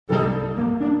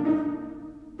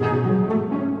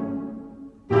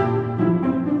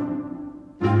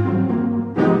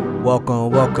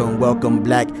welcome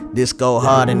black. Disco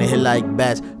hard and it hit like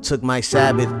bats. Took my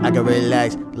Sabbath, I can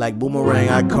relax. Like boomerang,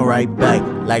 I come right back.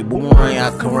 Like boomerang,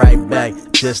 I come right back.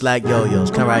 Just like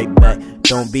yo-yos, come right back.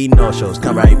 Don't be no-shows,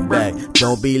 come right back.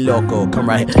 Don't be loco, come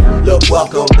right. Look,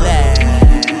 welcome black.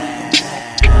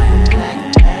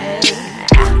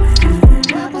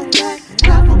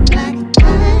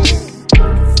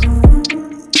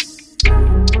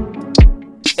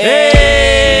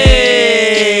 Hey,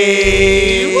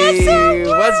 what's up?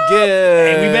 What's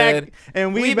good?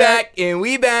 And we back.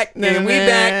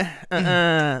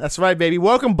 That's right, baby.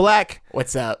 Welcome, Black.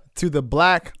 What's up? To the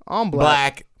Black on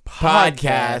Black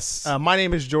Podcast. My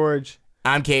name is George.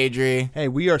 I'm Kadri. Hey,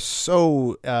 we are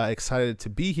so excited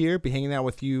to be here, be hanging out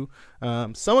with you.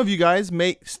 Some of you guys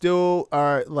may still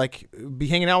be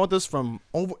hanging out with us from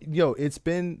over. It's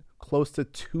been close to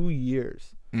 2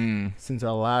 years since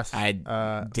our last. I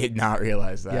did not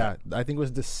realize that. Yeah, I think it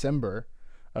was December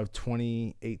of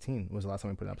 2018 was the last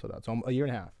time we put an episode out. So a year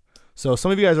and a half. So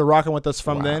some of you guys are rocking with us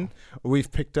from then. We've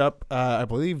picked up, I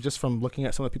believe, just from looking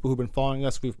at some of the people who've been following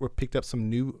us, we've picked up some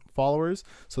new followers.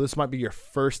 So this might be your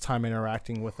first time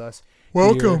interacting with us.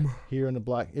 Welcome. Here in the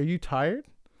Black. Are you tired?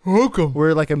 Welcome.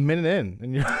 We're like a minute in.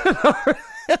 And you're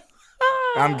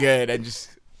I'm good.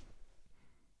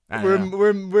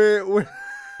 we're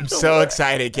I'm so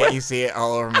excited. Can't you see it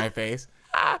all over my face?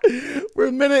 We're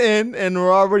a minute in and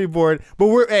we're already bored. But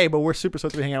we're super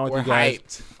stoked to be hanging out with you guys.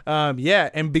 Hyped. Yeah,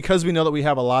 and because we know that we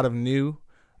have a lot of new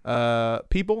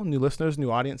people, new listeners,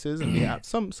 new audiences, and we have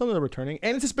some of them returning.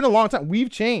 And it's just been a long time. We've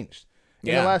changed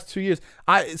in the last 2 years.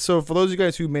 So for those of you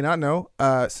guys who may not know,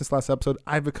 since last episode,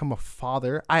 I've become a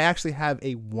father. I actually have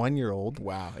a 1-year-old.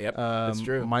 Wow. Yep. That's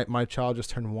true. My child just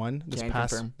turned 1 this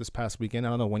confirm. past weekend. I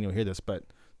don't know when you'll hear this, but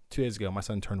 2 days ago, my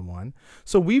son turned 1.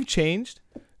 So we've changed.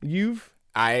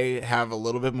 I have a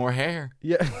little bit more hair.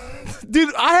 Yeah.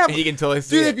 Dude, I have. You can totally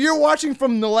see Dude, it. if you're watching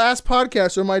from the last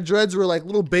podcast where my dreads were like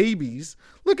little babies,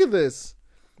 look at this.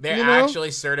 They're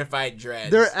actually certified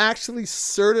dreads. They're actually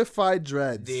certified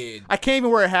dreads. Dude. I can't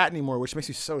even wear a hat anymore, which makes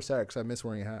me so sad because I miss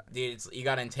wearing a hat. Dude, you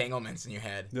got entanglements in your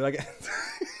head. Dude,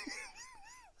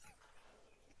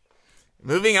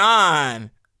 Moving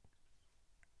on.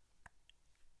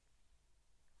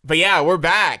 But yeah, we're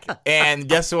back. And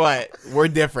guess what? We're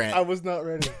different. I was not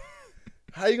ready.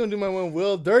 How you gonna do my one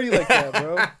Will dirty like that,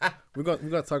 bro? We're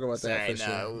gonna talk about that for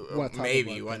sure.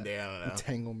 Maybe one day, I don't know.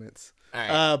 Entanglements. All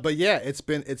right. But yeah, it's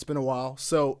been a while.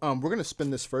 So we're gonna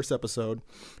spend this first episode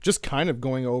just kind of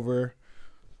going over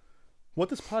what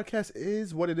this podcast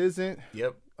is, what it isn't.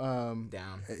 Yep.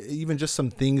 Down. Even just some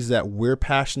things that we're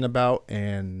passionate about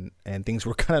and things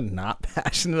we're kind of not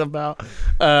passionate about.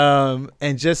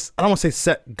 And just, I don't want to say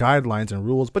set guidelines and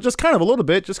rules, but just kind of a little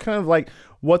bit, just kind of like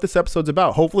what this episode's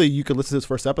about. Hopefully you could listen to this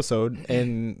first episode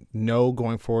and know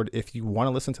going forward if you want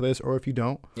to listen to this or if you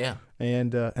don't. Yeah.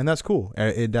 And that's cool.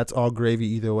 That's all gravy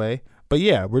either way. But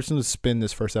yeah, we're just going to spin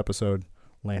this first episode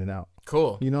laying it out.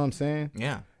 Cool. You know what I'm saying?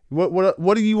 Yeah.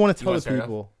 What do you want to tell the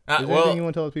people? Is there well, anything you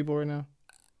want to tell the people right now?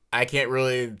 I can't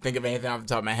really think of anything off the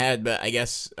top of my head, but I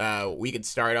guess we could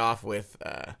start off with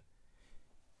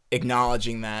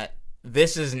acknowledging that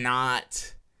this is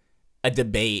not a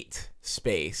debate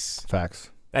space.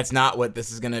 Facts. That's not what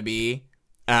this is going to be.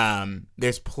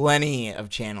 There's plenty of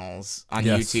channels on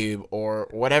YouTube or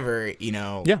whatever,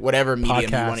 whatever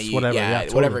medium you want to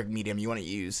use. Whatever medium you want to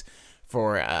use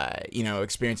for,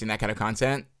 experiencing that kind of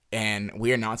content. And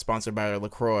we are not sponsored by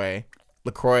LaCroix.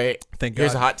 LaCroix,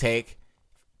 here's a hot take.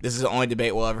 This is the only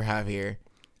debate we'll ever have here.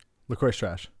 LaCroix's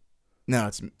trash. No,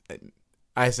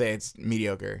 I say it's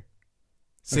mediocre.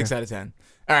 6 out of 10.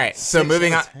 All right, so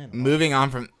moving on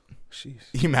from. Jeez.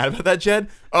 You mad about that, Jed?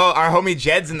 Oh, our homie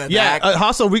Jed's in the back. Yeah.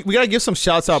 Also, we gotta give some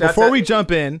shouts out before we jump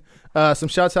in. Some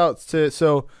shouts outs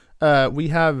to we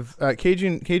have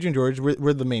Cajun and George.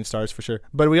 We're the main stars for sure,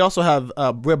 but we also have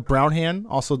Brown Hand,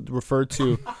 also referred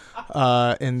to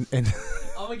in.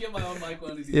 I'm gonna get my own mic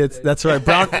one of these days. That's right.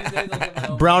 Brown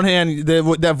Hand.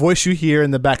 That voice you hear in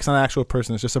the back is not an actual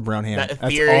person. It's just a brown hand. That's all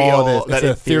it is. That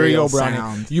it's ethereal brown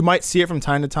sound. hand. You might see it from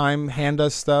time to time. Hand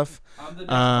does stuff. I'm the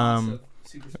boss of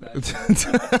Super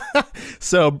Smash.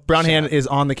 So Brown Hand is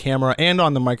on the camera and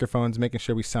on the microphones, making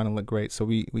sure we sound and look great. So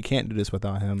we can't do this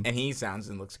without him. And he sounds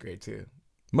and looks great too.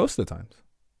 Most of the times.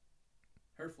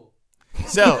 Hurtful.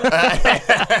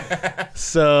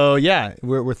 So yeah,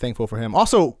 we're thankful for him.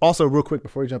 Also, real quick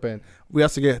before we jump in, we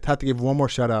also have to give one more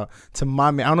shout out to my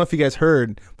man. I don't know if you guys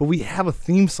heard, but we have a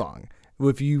theme song.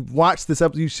 If you watched this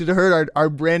episode, you should have heard our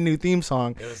brand new theme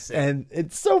song, and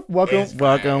it's so welcome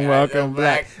black.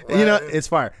 It's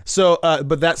fire. So,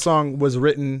 but that song was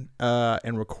written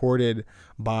and recorded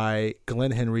by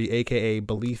Glenn Henry, aka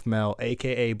Belief Mel,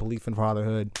 aka Belief in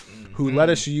Fatherhood, who let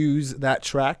us use that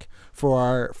track for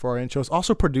our intros.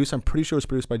 Also produced, I'm pretty sure it was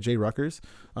produced by Jay Ruckers,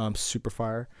 super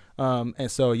fire. And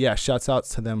so yeah, shouts out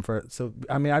to them for. So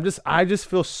I mean, I just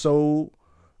feel so.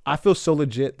 I feel so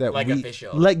legit that like we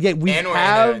official. Like yeah, we and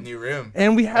have we're in a new room.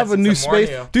 And we have a new space.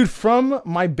 New. Dude, from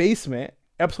my basement,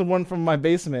 episode 1 from my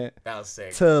basement. That was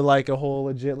sick. To like a whole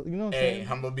legit, you know what I'm saying?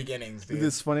 Humble beginnings, dude.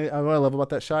 It's funny. What I love about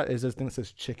that shot is there's a thing that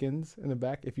says chickens in the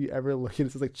back. If you ever look at it,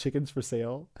 it says like chickens for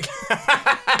sale.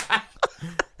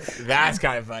 That's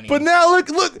kind of funny. But now look,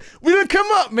 we didn't come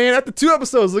up, man. After 2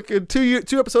 episodes, look at 2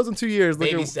 episodes in 2 years.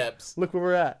 Baby steps. Look where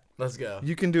we're at. Let's go.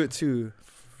 You can do it too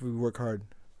if we work hard.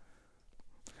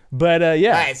 But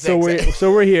yeah, right, so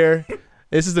we're here.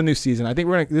 This is the new season. I think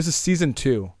this is season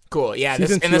 2. Cool. Yeah,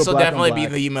 this will definitely be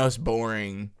the most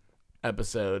boring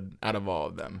episode out of all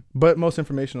of them. But most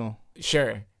informational.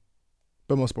 Sure.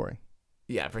 But most boring.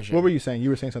 Yeah, for sure. What were you saying? You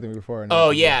were saying something before. Oh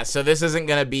yeah, so this isn't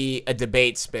gonna be a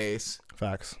debate space.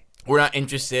 Facts. We're not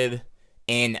interested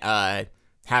in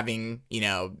having,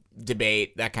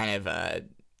 debate, that kind of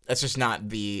that's just not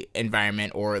the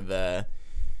environment or the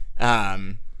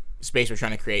space we're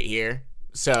trying to create here.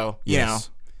 So, you know,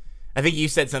 I think you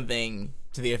said something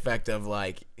to the effect of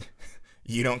like,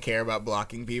 you don't care about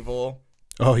blocking people.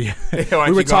 Oh yeah,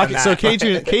 we were talking. So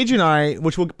KG and I,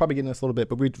 which we'll probably get into this a little bit,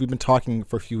 but we've been talking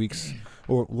for a few weeks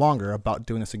or longer about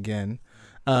doing this again.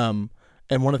 And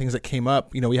one of the things that came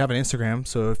up, we have an Instagram.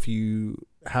 So if you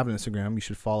have an Instagram, you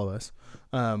should follow us.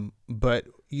 But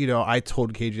I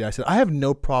told KG, I said I have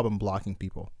no problem blocking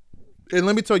people, and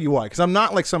let me tell you why. Because I'm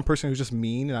not like some person who's just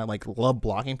mean and I like love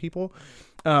blocking people.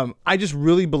 I just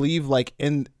really believe like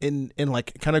in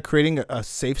like kind of creating a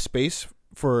safe space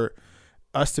for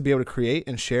us to be able to create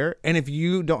and share. And if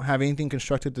you don't have anything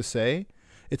constructive to say,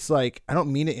 it's like, I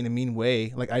don't mean it in a mean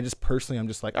way. Like I just personally, I'm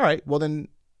just like, all right, well then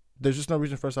there's just no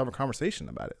reason for us to have a conversation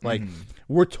about it. Like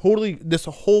we're totally, this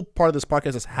whole part of this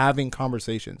podcast is having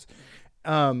conversations.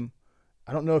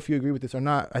 I don't know if you agree with this or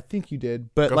not. I think you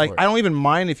did, but like, I don't even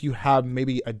mind if you have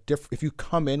maybe if you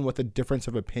come in with a difference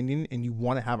of opinion and you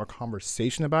want to have a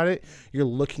conversation about it, you're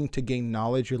looking to gain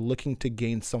knowledge. You're looking to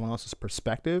gain someone else's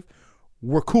perspective.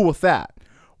 We're cool with that.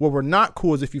 What we're not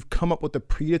cool is if you've come up with a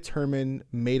predetermined,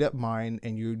 made-up mind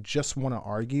and you just want to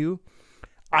argue.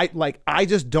 I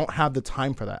just don't have the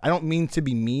time for that. I don't mean to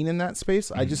be mean in that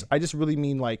space. I just really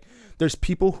mean like there's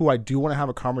people who I do want to have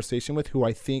a conversation with who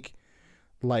I think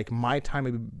like my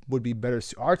time would be better.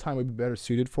 Our time would be better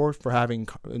suited for having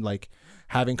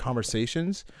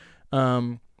conversations.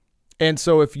 And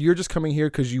so if you're just coming here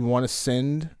because you want to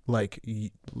send us,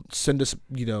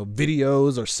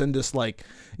 videos or send us like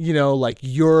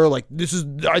you're like,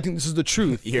 I think this is the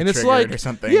truth. You're and it's like, or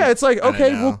something. Yeah, it's like,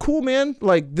 okay, well, cool, man.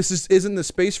 Like this isn't the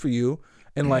space for you.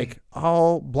 And like,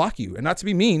 I'll block you. And not to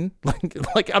be mean,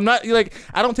 like I'm not like,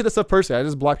 I don't take this stuff personally. I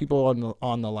just block people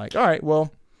on the like, all right,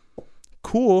 well,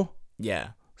 cool. Yeah.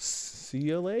 See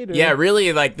you later. Yeah.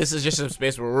 Really. Like this is just a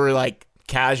space where we're like,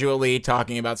 casually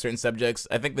talking about certain subjects.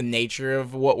 I think the nature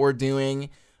of what we're doing,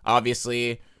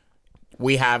 obviously,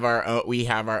 we have our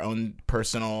own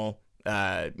personal,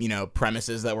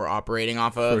 premises that we're operating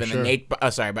off of, For and sure.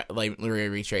 let me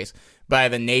retrace. By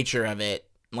the nature of it,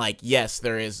 like yes,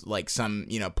 there is like some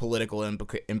political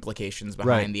implications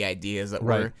behind the ideas that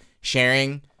we're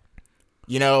sharing.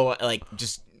 Like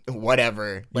just.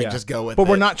 Whatever, just go with it. But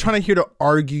we're not trying to here to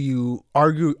argue you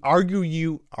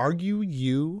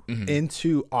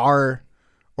into our,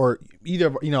 or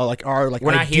either like our like.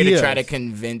 We're not ideas. here to try to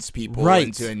convince people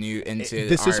into.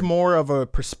 This is more of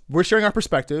we're sharing our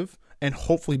perspective and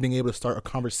hopefully being able to start a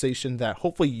conversation that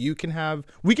hopefully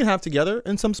we can have together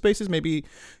in some spaces, maybe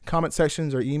comment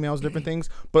sections or emails, different things.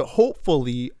 But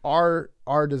hopefully our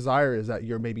desire is that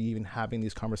you're maybe even having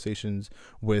these conversations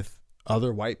with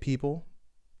other white people.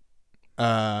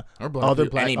 Or other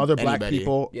black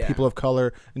people, yeah. people of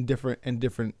color in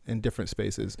different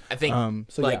spaces. I think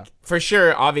for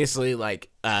sure, obviously, like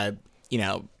a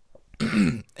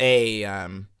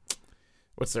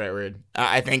what's the right word?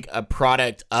 I think a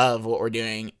product of what we're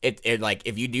doing. It like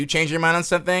if you do change your mind on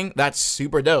something, that's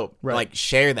super dope. Right. Like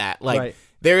share that. Like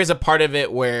there is a part of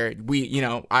it where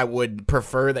I would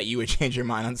prefer that you would change your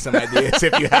mind on some ideas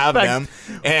if you have them,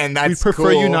 and that's we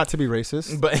prefer cool. you not to be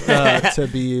racist, but to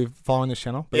be following this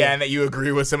channal. But and that you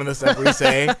agree with some of the stuff we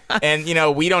say, and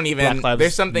we don't even.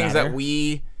 There's some things that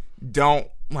we don't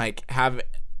like have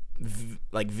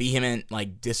like vehement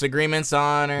like disagreements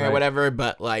on or whatever,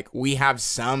 but like we have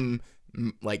some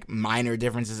like minor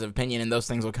differences of opinion, and those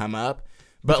things will come up.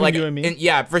 But between like, you and me?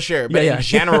 yeah, for sure. But in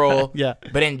general, yeah.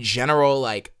 But in general,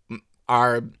 like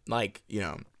our like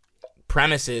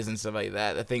premises and stuff like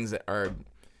that, the things that are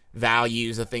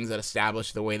values, the things that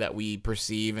establish the way that we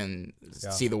perceive and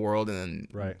see the world, and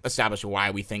then establish why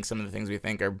we think some of the things we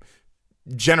think are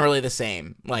generally the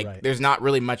same. Like there's not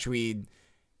really much I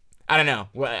don't know.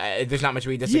 There's not much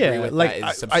we disagree with like,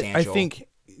 that is substantial. I think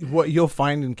what you'll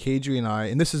find in Kadri and I,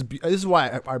 and this is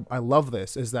why I love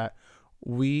this, is that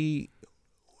we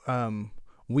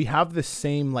have the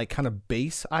same like kind of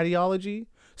base ideology.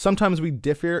 Sometimes we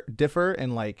differ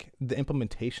in like the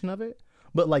implementation of it,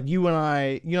 but like you and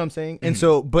I, you know what I'm saying? And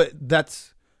so, but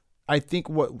that's, I think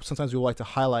what sometimes we like to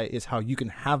highlight is how you can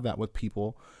have that with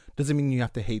people. Doesn't mean you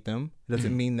have to hate them. It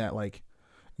doesn't mean that like,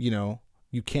 you know,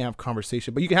 you can't have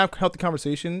conversation, but you can have healthy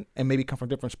conversation and maybe come from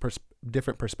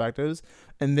different perspectives,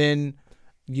 and then,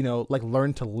 you know, like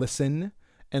learn to listen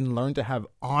and learn to have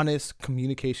honest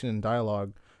communication and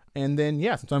dialogue. And then,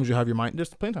 sometimes you have your mind. There's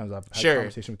plenty of times I've had a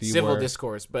conversation with you. Civil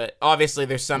discourse. But obviously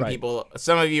there's some people,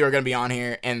 some of you are going to be on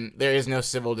here, and there is no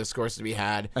civil discourse to be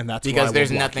had. And that's because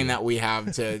there's nothing that we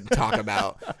have to talk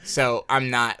about. So I'm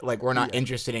not, like, we're not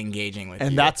interested in engaging with you.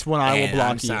 And that's when I will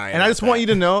block you. And I just want you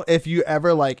to know, if you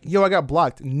ever like, yo, I got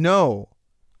blocked. No,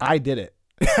 I did it.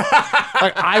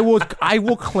 Like, I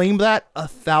will claim that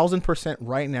 1,000%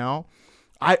 right now.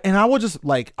 I will just,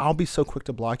 like, I'll be so quick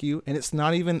to block you. And it's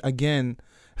not even, again,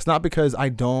 it's not because I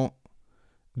don't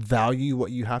value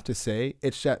what you have to say.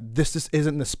 It's that this just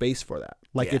isn't the space for that.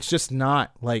 Like, it's just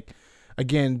not. Like,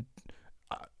 again,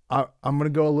 I'm going to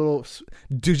go a little,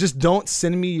 dude, just don't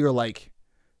send me your, like,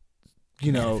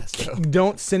 you know,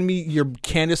 don't send me your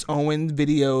Candace Owens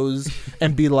videos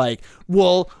and be like,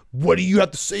 well, what do you have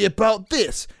to say about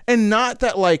this? And not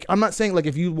that, like, I'm not saying, like,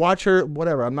 if you watch her,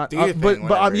 whatever, I'm not,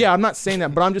 I'm not saying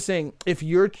that, but I'm just saying, if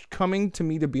you're coming to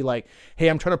me to be like, hey,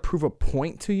 I'm trying to prove a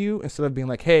point to you, instead of being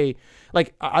like, hey,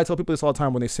 like, I tell people this all the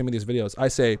time when they send me these videos, I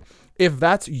say, if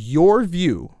that's your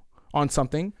view on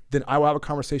something, then I will have a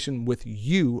conversation with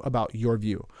you about your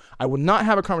view. I will not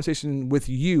have a conversation with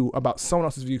you about someone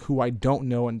else's view who I don't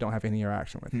know and don't have any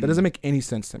interaction with. That doesn't make any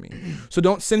sense to me. So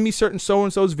don't send me certain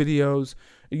so-and-so's videos.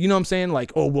 You know what I'm saying?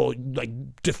 Like, oh, well, like,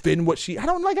 defend what I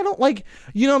don't like,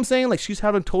 you know what I'm saying? Like, she's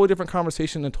having a totally different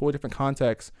conversation in a totally different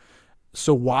context.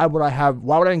 So why would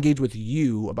I engage with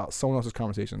you about someone else's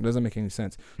conversation? It doesn't make any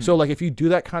sense. So, like, if you do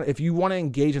that if you want to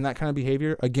engage in that kind of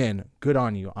behavior, again, good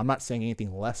on you. I'm not saying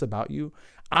anything less about you.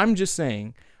 I'm just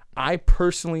saying I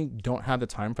personally don't have the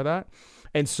time for that.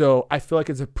 And so I feel like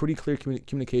it's a pretty clear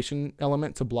communication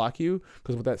element to block you,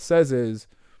 because what that says is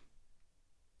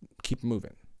keep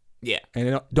moving. Yeah.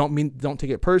 And don't take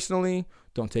it personally.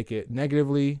 Don't take it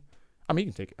negatively. I mean,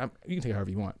 you can take it however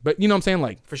you want, but you know what I'm saying?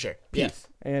 Like, for sure. Peace.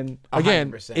 Yeah. And again,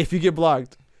 100%. If you get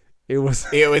blocked, it was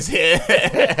hit.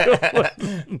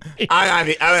 I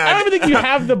don't even think you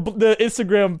have the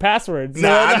Instagram password. So.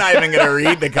 No, I'm not even going to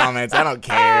read the comments. I don't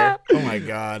care. Oh my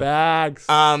God. Facts.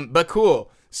 But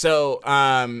cool. So,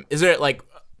 is there, like,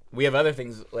 we have other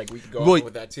things, like, we could go on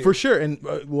with that too. For sure. And,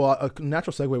 a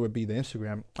natural segue would be the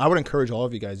Instagram. I would encourage all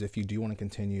of you guys, if you do want to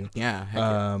continue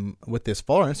with this,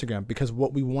 follow our Instagram, because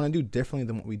what we want to do differently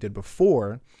than what we did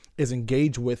before is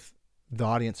engage with the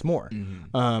audience more.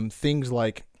 Mm-hmm. Things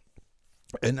like,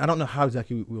 and I don't know how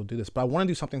exactly we'll do this, but I want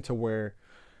to do something to where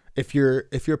if you're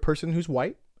a person who's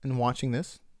white and watching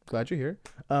this, glad you're here.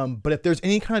 But if there's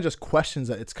any kind of just questions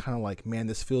that it's kind of like, man,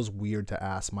 this feels weird to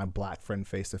ask my black friend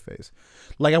face to face.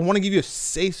 Like, I want to give you a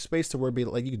safe space to where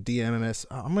you could DM us.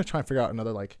 I'm going to try and figure out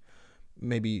another, like,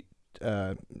 maybe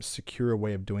secure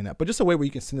way of doing that, but just a way where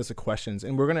you can send us the questions.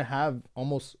 And we're going to have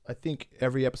almost, I think,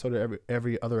 every episode or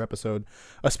every other episode,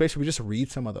 a space where we just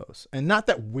read some of those. And not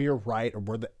that we're right or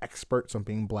we're the experts on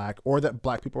being black, or that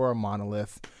black people are a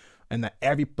monolith, and that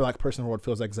every black person in the world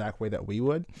feels the exact way that we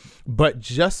would, but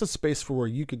just a space for where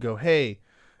you could go, hey,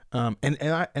 and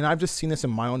I've just seen this in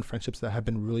my own friendships that have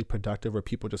been really productive, where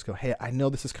people just go, hey, I know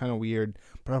this is kind of weird,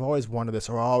 but I've always wanted this,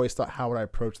 or I always thought, how would I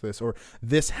approach this, or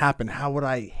this happened, how would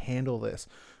I handle this?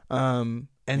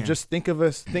 Just think of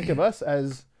us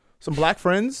as some black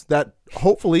friends that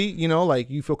hopefully, you know, like,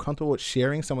 you feel comfortable with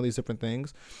sharing some of these different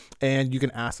things, and you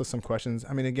can ask us some questions.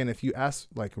 I mean, again, if you ask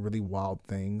like really wild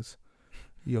things,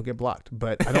 you'll get blocked.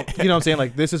 But I don't, you know what I'm saying?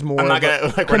 Like, this is more, I'm not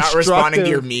gonna, like, we're not responding to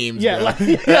your memes. Yeah, like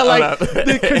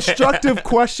the constructive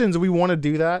questions, we want to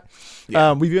do that.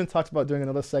 Yeah. We've even talked about doing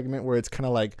another segment where it's kind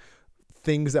of like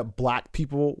things that black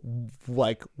people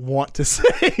like want to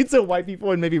say to white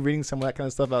people, and maybe reading some of that kind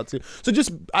of stuff out too. So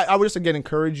just, I would just, again,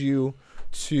 encourage you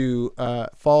to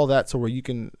follow that, so where you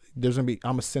can, I'm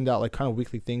gonna send out like kind of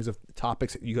weekly things of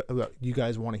topics that you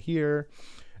guys want to hear,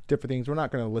 different things. We're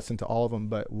not going to listen to all of them,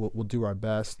 but we'll do our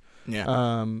best.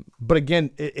 Yeah. But again,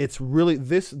 it's really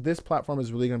this platform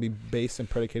is really going to be based and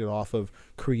predicated off of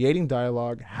creating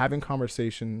dialogue, having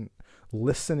conversation,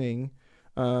 listening.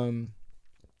 And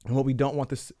what we don't want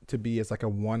this to be is like a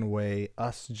one-way,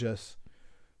 us just,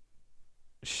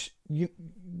 you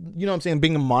know what I'm saying,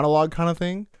 being a monologue kind of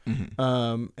thing.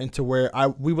 Mm-hmm. And to where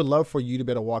we would love for you to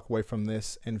be able to walk away from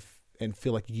this and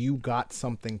feel like you got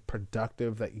something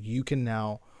productive that you can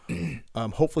now,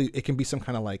 hopefully it can be some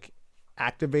kind of like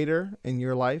activator in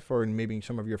your life or in maybe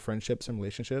some of your friendships and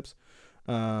relationships.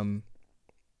 Yeah,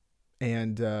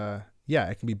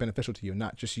 it can be beneficial to you,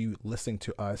 not just you listening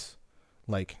to us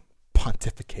like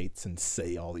pontificates and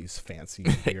say all these fancy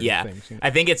things. You know? I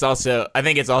think it's also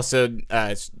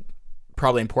it's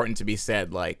probably important to be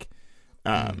said, like,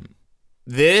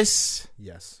 this.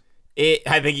 Yes.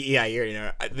 I think, yeah, you already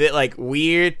know. Like,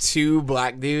 we're two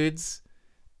black dudes.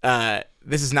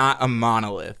 This is not a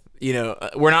monolith. You know,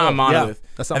 we're not a monolith. Yeah.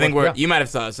 That's not I think you might have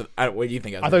thought. What do you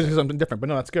think? I thought it was something different, but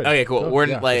no, that's good. Okay, cool.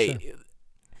 We're like, sure.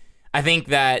 I think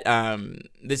that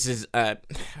this is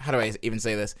how do I even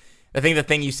say this? I think the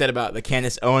thing you said about the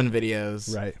Candace Owen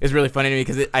videos is really funny to me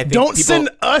because I think don't send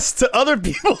us to other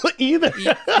people either.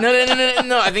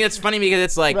 No. I think it's funny because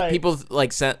it's like people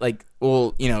like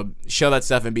will show that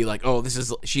stuff and be like, oh,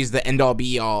 she's the end all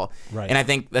be all. Right. And I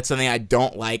think that's something I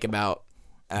don't like about.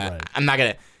 I'm not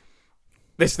gonna.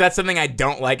 That's something I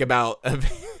don't like about.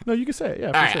 No, you can say it. Yeah.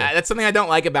 All right, sure. That's something I don't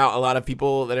like about a lot of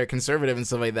people that are conservative and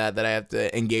stuff like that I have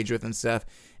to engage with and stuff.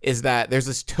 Is that there's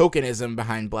this tokenism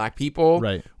behind black people,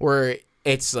 right? Where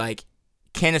it's like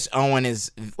Candace Owen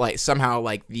is like somehow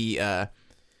like the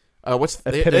what's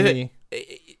the epitome,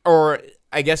 or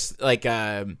I guess like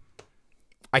I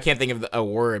can't think of a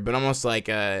word, but almost like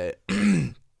a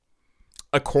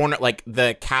corner, like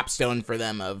the capstone for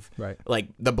them of like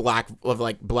the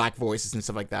black voices and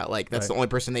stuff like that. Like that's the only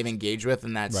person they've engaged with,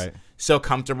 and that's so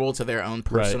comfortable to their own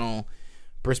personal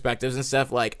perspectives and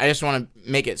stuff. Like I just want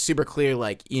to make it super clear,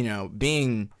 like,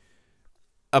 being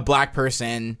a black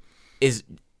person is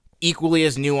equally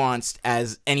as nuanced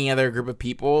as any other group of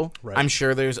people. I'm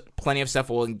sure there's plenty of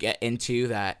stuff we'll get into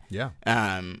that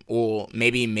will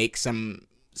maybe make some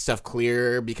stuff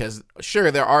clearer, because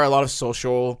sure there are a lot of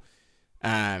social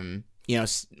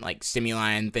like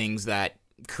stimuli and things that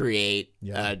create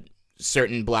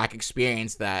certain black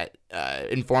experience that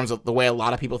informs the way a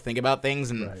lot of people think about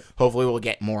things, and hopefully we'll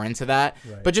get more into that.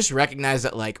 But just recognize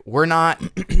that, like, we're not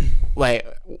like,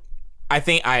 I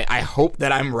think I hope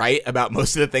that I'm right about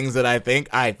most of the things that I think.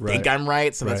 I think I'm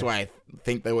right, so that's why I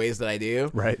think the ways that I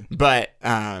do. But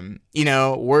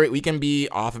we can be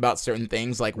off about certain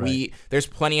things. Like there's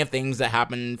plenty of things that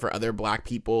happen for other black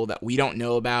people that we don't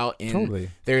know about, and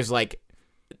there's like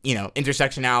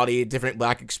intersectionality, different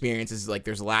black experiences. Like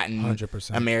there's Latin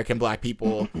 100%. American black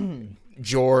people.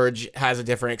 George has a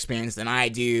different experience than I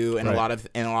do in a lot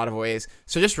of ways.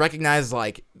 So just recognize,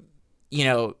 like,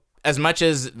 as much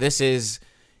as this is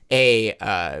a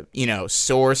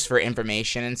source for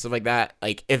information and stuff like that,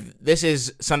 like if this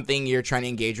is something you're trying to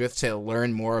engage with to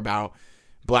learn more about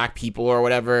black people or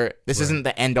whatever, this isn't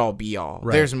the end all be all.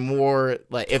 There's more.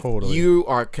 Like if you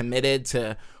are committed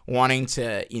to wanting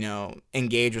to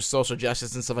engage with social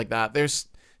justice and stuff like that, there's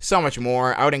so much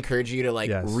more. I would encourage you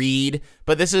to read,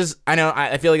 but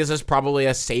I feel like this is probably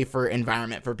a safer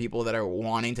environment for people that are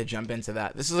wanting to jump into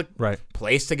that. This is a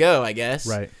place to go, I guess.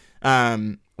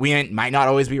 We might not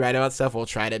always be right about stuff. We'll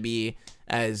try to be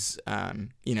as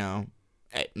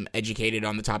educated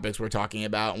on the topics we're talking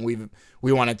about, and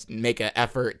we want to make an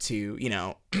effort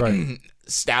to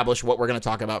establish what we're going to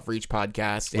talk about for each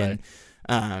podcast,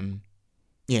 and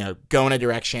go in a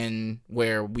direction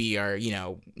where we are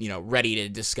ready to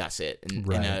discuss it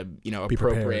in a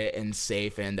appropriate and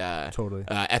safe and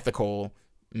ethical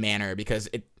manner, because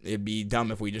it'd be dumb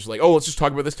if we just like, let's just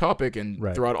talk about this topic and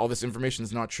throw out all this information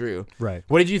that's not true.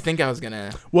 What did you think I was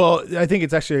gonna? Well, I think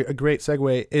it's actually a great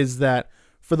segue, is that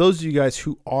for those of you guys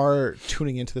who are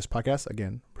tuning into this podcast,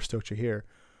 again, we're stoked you're here,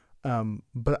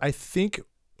 but I think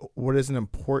what is an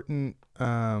important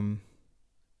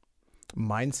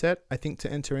mindset, I think,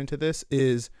 to enter into this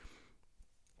is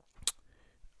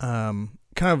kind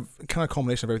of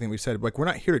culmination of everything we said. Like, we're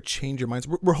not here to change your minds.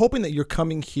 We're hoping that you're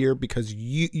coming here because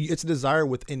you it's a desire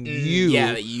within you.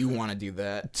 Yeah, that you want to do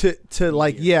that.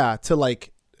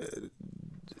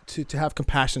 To have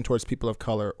compassion towards people of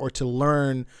color, or to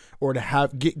learn, or to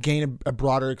gain a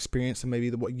broader experience than maybe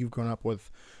what you've grown up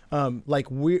with. like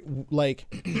we like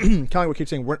kind of like we keep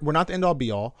saying, we're not the end all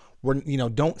be all. We're, you know,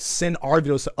 don't send our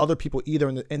videos to other people either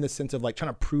in the sense of like trying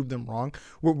to prove them wrong.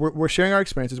 We're sharing our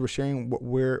experiences. We're sharing what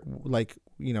we're like,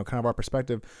 you know, kind of our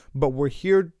perspective, but we're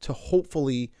here to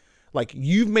hopefully, like,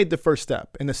 you've made the first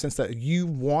step in the sense that you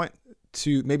want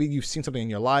to, maybe you've seen something in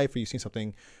your life, or you've seen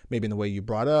something maybe in the way you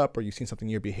brought up, or you've seen something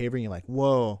in your behavior and you're like,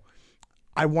 whoa,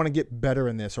 I want to get better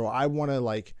in this, or I want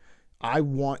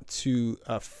to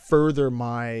further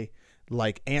my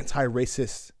like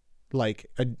anti-racist, like,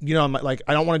 you know, I'm like,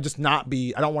 I don't want to just be not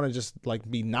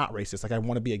racist. Like, I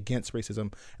want to be against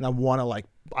racism, and I want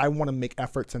to make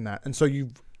efforts in that. And so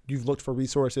you've looked for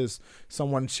resources,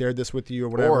 someone shared this with you or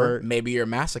whatever. Or maybe you're a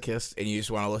masochist and you just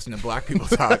want to listen to black people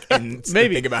talk and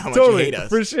maybe think about how much you hate us.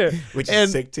 For sure. Which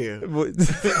is sick too.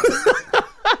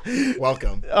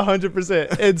 Welcome.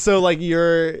 100%. And so like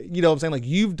you're, you know what I'm saying? Like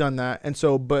you've done that. And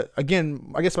so, but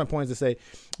again, I guess my point is to say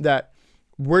that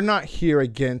we're not here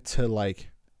again to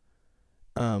like,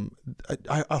 I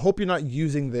hope you're not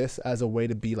using this as a way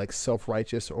to be like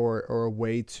self-righteous or a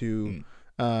way to,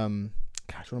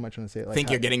 gosh, what am I trying to say? Like, think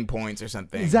you're getting points or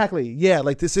something. Exactly. Yeah.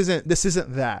 Like this isn't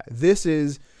that. This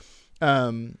is,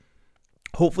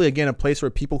 hopefully again, a place where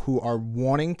people who are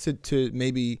wanting to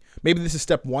maybe this is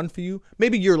step one for you.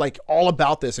 Maybe you're like all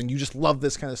about this and you just love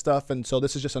this kind of stuff. And so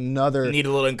this is just another, you need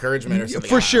a little encouragement or something.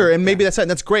 For sure. And maybe that's it.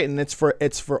 And that's great. And it's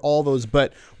for all those,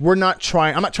 but I'm not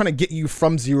trying to get you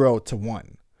from 0 to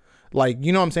 1. Like,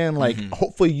 you know what I'm saying? Like,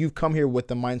 hopefully you've come here with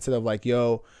the mindset of like,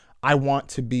 yo, I want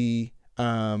to be,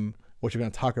 what you're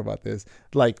going to talk about this,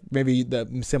 like maybe the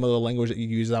similar language that you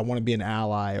use, I want to be an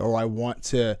ally, or I want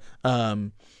to,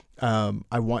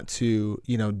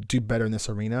 you know, do better in this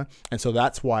arena. And so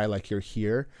that's why like you're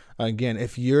here. Again,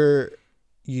 if you're,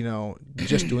 you know,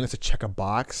 just doing this to check a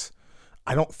box,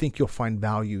 I don't think you'll find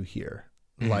value here.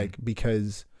 Like,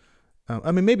 because,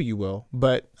 I mean, maybe you will,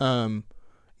 but,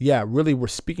 yeah, really we're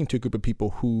speaking to a group of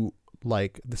people who,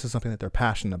 like, this is something that they're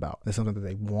passionate about. This is something that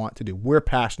they want to do. We're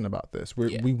passionate about this.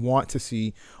 We want to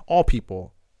see all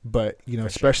people, but, you know,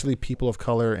 especially people of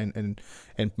color and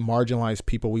marginalized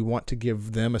people. We want to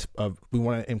give them we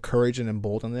want to encourage and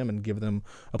embolden them and give them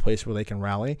a place where they can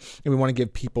rally. And we want to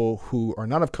give people who are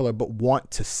not of color but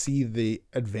want to see the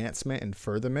advancement and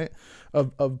furtherment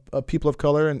of people of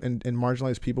color and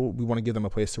marginalized people. We want to give them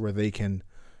a place to where they can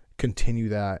continue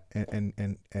that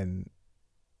and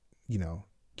you know,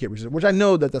 get results, which I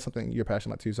know that that's something you're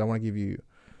passionate about too. So I want to give you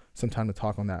some time to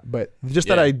talk on that. But just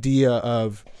that idea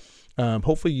of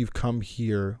hopefully you've come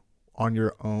here on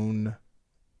your own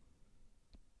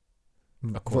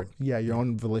accord. Your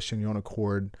own volition, your own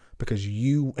accord, because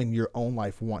you in your own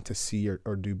life want to see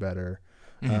or do better.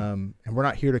 And we're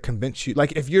not here to convince you.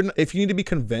 Like if you need to be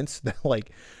convinced that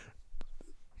like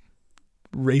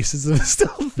racism is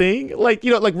still a thing, like,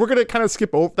 you know, like we're gonna kind of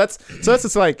skip over that's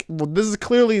just like, well, this is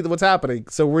clearly what's happening,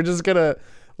 so we're just gonna,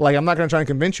 like, I'm not gonna try and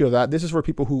convince you of that. This is for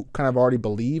people who kind of already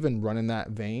believe and run in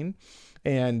that vein,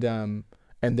 and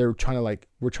they're trying to, like,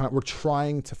 we're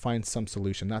trying to find some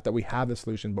solution. Not that we have a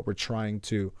solution, but we're trying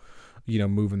to, you know,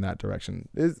 move in that direction.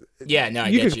 You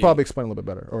could probably explain a little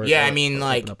bit better. I mean,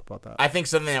 like, I think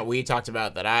something that we talked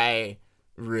about that I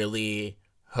really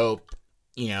hope,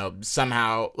 you know,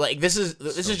 somehow, like, this is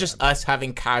just us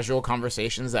having casual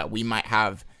conversations that we might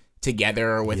have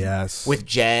together with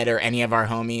Jed or any of our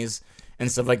homies and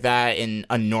stuff like that in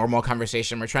a normal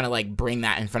conversation. We're trying to, like, bring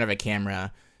that in front of a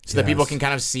camera so that people can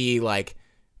kind of see, like,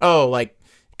 oh, like,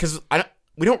 because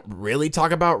we don't really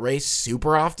talk about race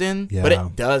super often, but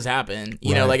it does happen.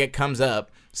 You know, like, it comes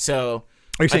up. So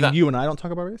are you saying you and I don't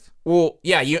talk about race? Well,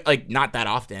 yeah, you, like, not that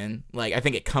often. Like, I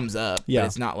think it comes up, but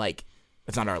it's not like,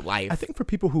 it's not our life. I think for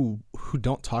people who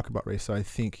don't talk about race, so I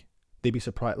think they'd be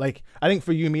surprised. Like, I think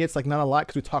for you and me, it's like not a lot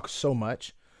because we talk so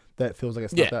much that it feels like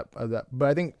it's not that. But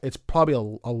I think it's probably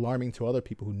alarming to other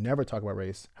people who never talk about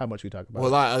race how much we talk about.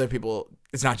 Well, a lot of other people,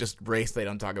 it's not just race they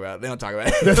don't talk about. They don't talk about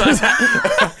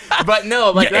it. But no,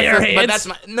 like that's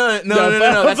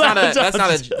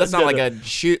not like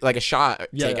a shot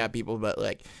take at people. But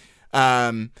like,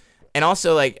 and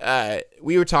also like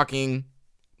we were talking.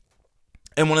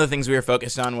 And one of the things we were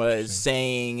focused on was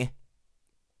saying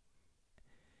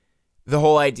the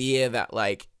whole idea that,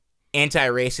 like,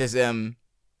 anti-racism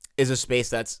is a space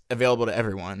that's available to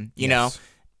everyone, you know?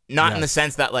 Not in the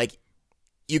sense that, like,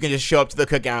 you can just show up to the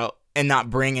cookout and not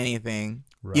bring anything.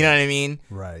 Right. You know what I mean?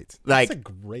 Right. Like, that's a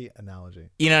great analogy.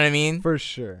 You know what I mean? For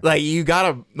sure. Like, you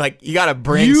gotta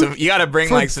bring some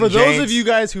For those of you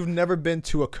guys who've never been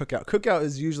to a cookout. Cookout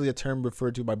is usually a term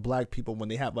referred to by black people when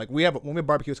they have, like, when we have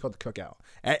barbecue, it's called the cookout.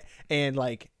 And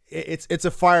like, it's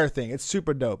a fire thing. It's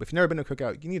super dope. If you've never been to a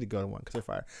cookout, you need to go to one because they're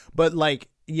fire. But like,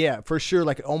 yeah, for sure,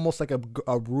 like almost like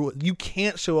a rule. You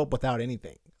can't show up without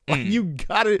anything. Like you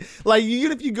gotta, like,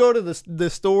 even if you go to the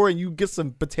store and you get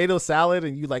some potato salad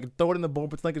and you like throw it in the bowl,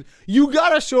 but like you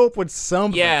gotta show up with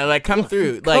something. Yeah, like come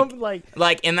through,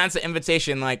 like, and that's an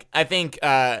invitation. Like I think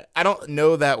I don't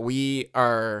know that we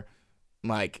are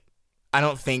like, I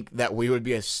don't think that we would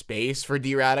be a space for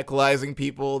de-radicalizing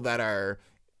people that are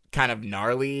kind of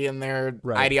gnarly in their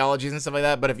ideologies and stuff like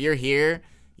that. But if you're here,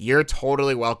 you're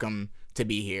totally welcome to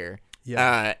be here.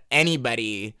 Yeah.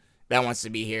 Anybody that wants to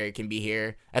be here can be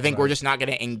here. I think we're just not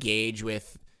going to engage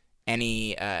with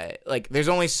any like there's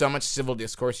only so much civil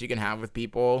discourse you can have with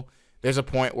people. There's a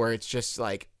point where it's just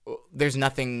like there's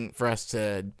nothing for us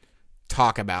to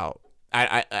talk about.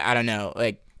 I don't know,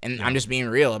 like, and I'm just being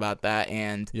real about that.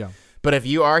 And but if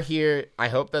you are here, I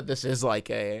hope that this is like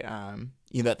a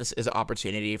that this is an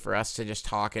opportunity for us to just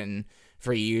talk and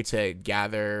for you to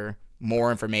gather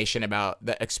more information about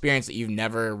the experience that you've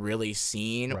never really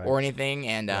seen or anything.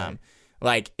 And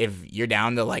like if you're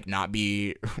down to like not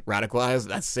be radicalized,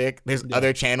 that's sick. There's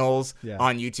other channels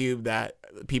on YouTube that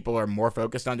people are more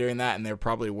focused on doing that, and they're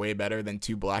probably way better than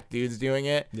two black dudes doing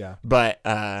it. But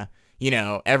there's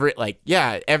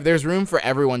room for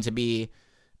everyone to be.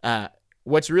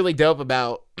 What's really dope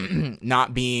about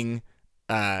not being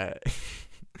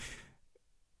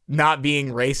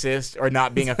racist or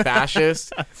not being a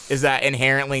fascist is that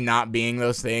inherently not being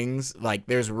those things, like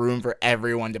there's room for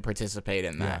everyone to participate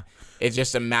in that. It's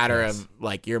just a matter of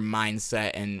like your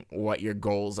mindset and what your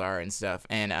goals are and stuff.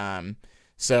 And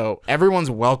so everyone's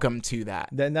welcome to that.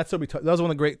 Then that's what that was one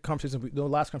of the great conversations. The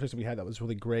last conversation we had that was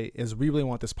really great is we really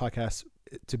want this podcast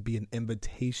to be an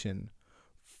invitation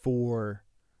for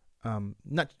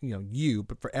not you,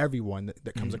 but for everyone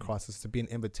that comes across this, to be an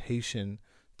invitation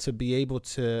to be able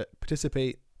to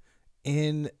participate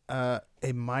in a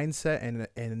mindset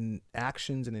and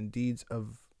actions and in deeds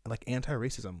of like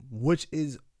anti-racism, which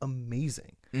is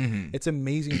amazing. It's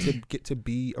amazing to get to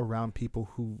be around people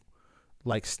who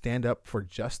like stand up for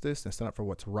justice and stand up for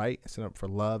what's right and stand up for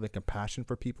love and compassion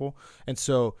for people. And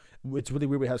so it's really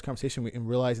weird we had this conversation and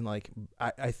realizing like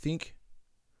I think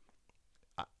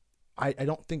I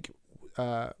don't think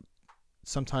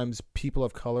sometimes people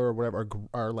of color or whatever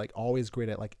are like always great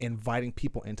at like inviting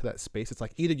people into that space. It's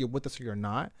like either you're with us or you're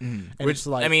not. And which, it's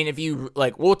like, I mean, if you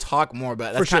like, we'll talk more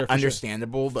about that. That's kind of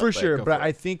understandable. But for sure. But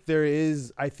I think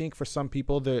for some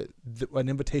people an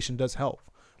invitation does help.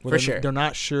 For sure. They're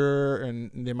not sure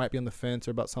and they might be on the fence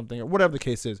or about something or whatever the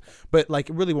case is. But like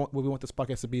really what we want this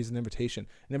podcast to be is an invitation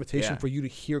for you to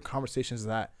hear conversations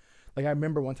that, like I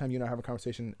remember one time you and I having a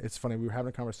conversation. It's funny. We were having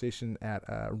a conversation at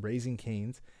Raising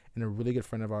Cane's, and a really good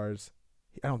friend of ours,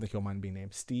 I don't think he'll mind being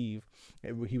named, Steve,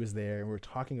 he was there, and we were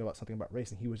talking about something about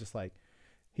race, and he was just like,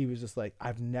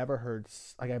 I've never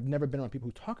been around people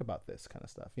who talk about this kind of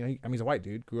stuff. You know, I mean, he's a white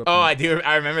dude, grew up. Oh, I do.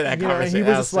 I remember that conversation. And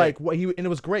he was just like, and it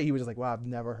was great. He was just like, wow, I've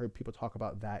never heard people talk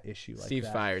about that issue like Steve's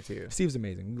that. fire too. Steve's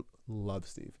amazing. Love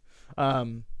Steve. But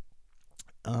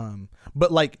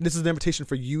like, this is an invitation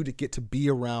for you to get to be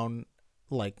around,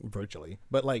 like virtually,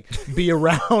 but like be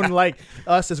around like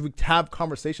us as we have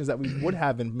conversations that we would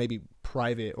have in maybe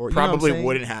private or probably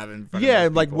wouldn't have in front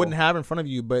of like wouldn't have in front of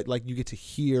you, but like you get to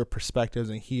hear perspectives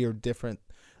and hear different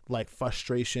like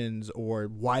frustrations or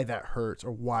why that hurts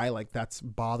or why like that's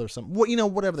bothersome,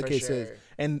 whatever the case is.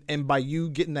 And by you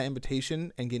getting that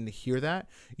invitation and getting to hear that,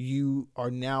 you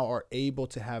are able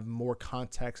to have more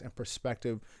context and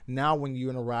perspective now when you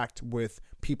interact with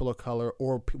people of color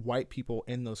or white people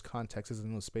in those contexts,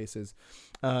 in those spaces.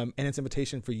 And it's an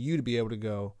invitation for you to be able to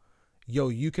go, yo,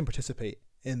 you can participate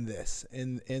in this,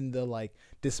 in the like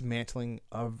dismantling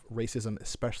of racism,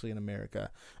 especially in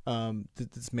America, the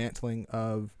dismantling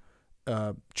of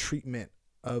treatment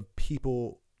of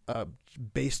people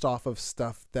based off of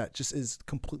stuff that just is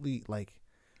completely like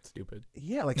stupid.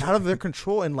 Yeah, like out of their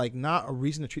control and like not a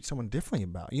reason to treat someone differently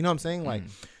about. You know what I'm saying? Like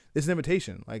it's an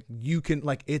invitation. Like you can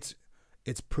like it's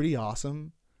pretty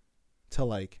awesome to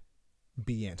like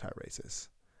be anti-racist.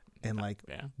 And like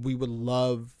we would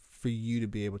love for you to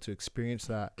be able to experience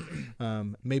that,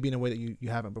 maybe in a way that you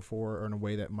haven't before, or in a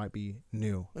way that might be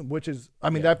new. Which is, I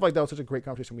mean, I feel like that was such a great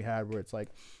conversation we had, where it's like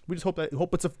we just hope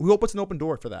it's an open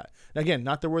door for that. And again,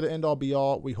 not that we're the end all be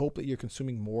all. We hope that you're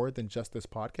consuming more than just this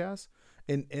podcast.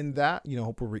 And in that,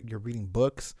 hope you're reading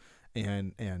books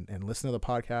and listening to the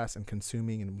podcast and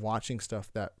consuming and watching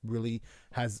stuff that really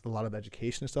has a lot of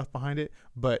education and stuff behind it.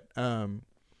 But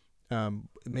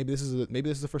maybe this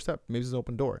is the first step. Maybe this is an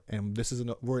open door, and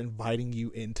we're inviting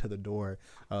you into the door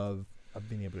of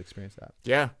being able to experience that.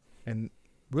 Yeah. And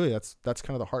really that's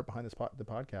kind of the heart behind the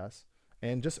podcast,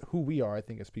 and just who we are, I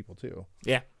think, as people too.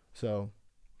 Yeah. So,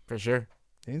 for sure.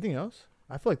 Anything else?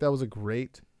 I feel like that was a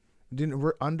great.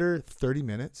 We're under 30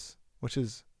 minutes, which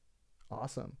is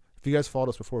awesome. If you guys followed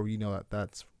us before, you know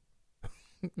that's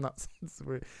not.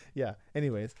 Yeah.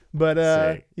 Anyways,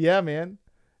 but yeah, man.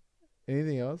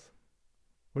 Anything else?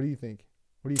 What do you think?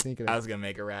 What do you think? I was gonna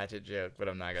make a ratchet joke, but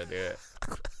I'm not gonna do it.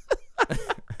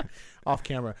 Off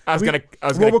camera.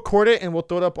 We'll record it and we'll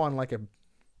throw it up on like a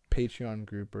Patreon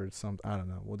group or something. I don't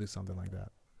know. We'll do something like that.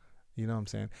 You know what I'm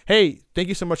saying? Hey, thank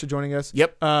you so much for joining us.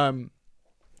 Yep.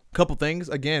 Couple things.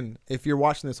 Again, if you're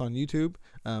watching this on YouTube,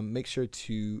 make sure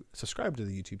to subscribe to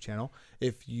the YouTube channel.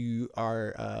 If you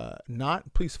are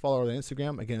not, please follow our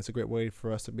Instagram. Again, it's a great way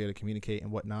for us to be able to communicate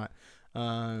and whatnot.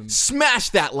 Smash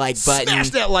that like button.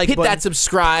 Smash that like button. Hit that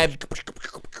subscribe.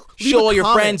 Show all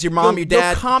your friends, your mom, your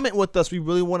dad. Comment with us. We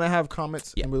really want to have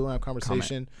comments and we really want to have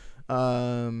conversation.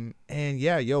 And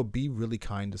yeah, be really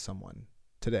kind to someone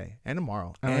today and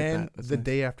tomorrow and the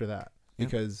day after that,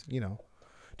 because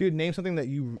dude, name something that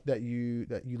you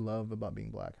love about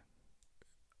being black.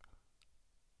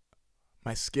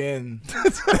 My skin.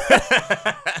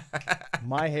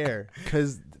 My hair,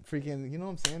 because freaking, you know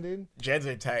what I'm saying, dude? Dreads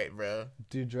are tight, bro.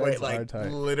 Dude, dreads are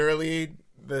tight. Literally,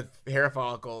 the hair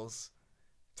follicles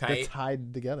tight. They're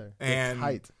tied together. They're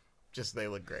tight. Just they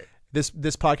look great. This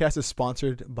podcast is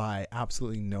sponsored by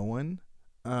absolutely no one.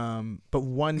 But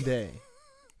one day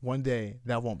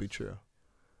that won't be true.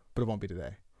 But it won't be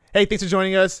today. Hey, thanks for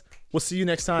joining us. We'll see you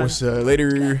next time.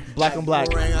 Later. Black on Black.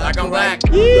 Black on Black.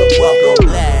 Welcome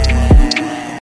black.